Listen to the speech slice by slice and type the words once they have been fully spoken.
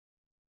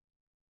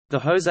The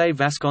José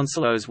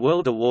Vasconcelos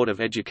World Award of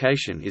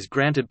Education is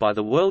granted by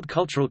the World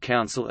Cultural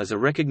Council as a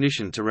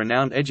recognition to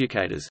renowned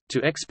educators,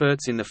 to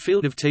experts in the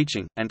field of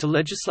teaching, and to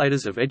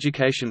legislators of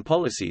education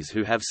policies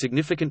who have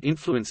significant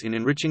influence in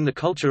enriching the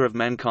culture of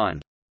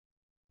mankind.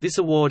 This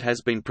award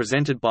has been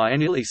presented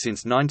biennially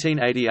since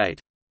 1988.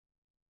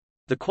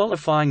 The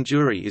qualifying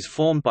jury is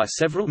formed by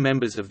several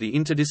members of the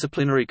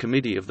Interdisciplinary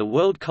Committee of the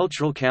World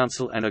Cultural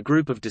Council and a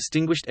group of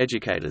distinguished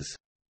educators.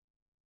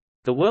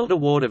 The World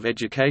Award of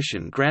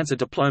Education grants a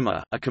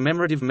diploma, a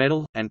commemorative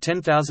medal, and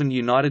 10,000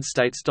 United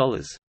States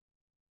dollars.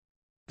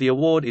 The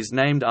award is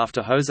named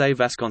after José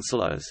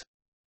Vasconcelos.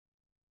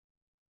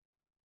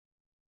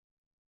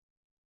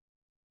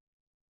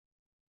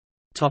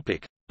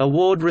 Topic: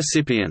 Award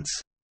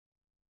recipients.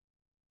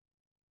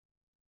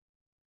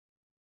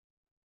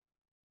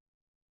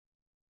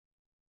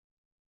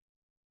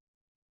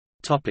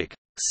 Topic: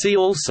 See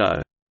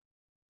also.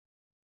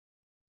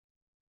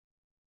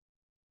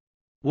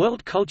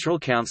 World Cultural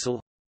Council,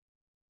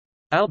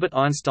 Albert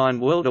Einstein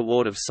World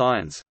Award of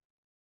Science,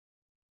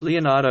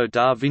 Leonardo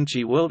da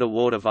Vinci World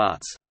Award of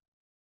Arts,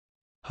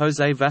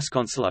 José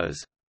Vasconcelos.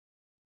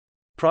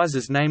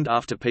 Prizes named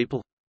after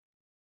people.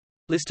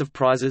 List of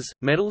prizes,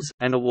 medals,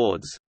 and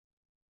awards.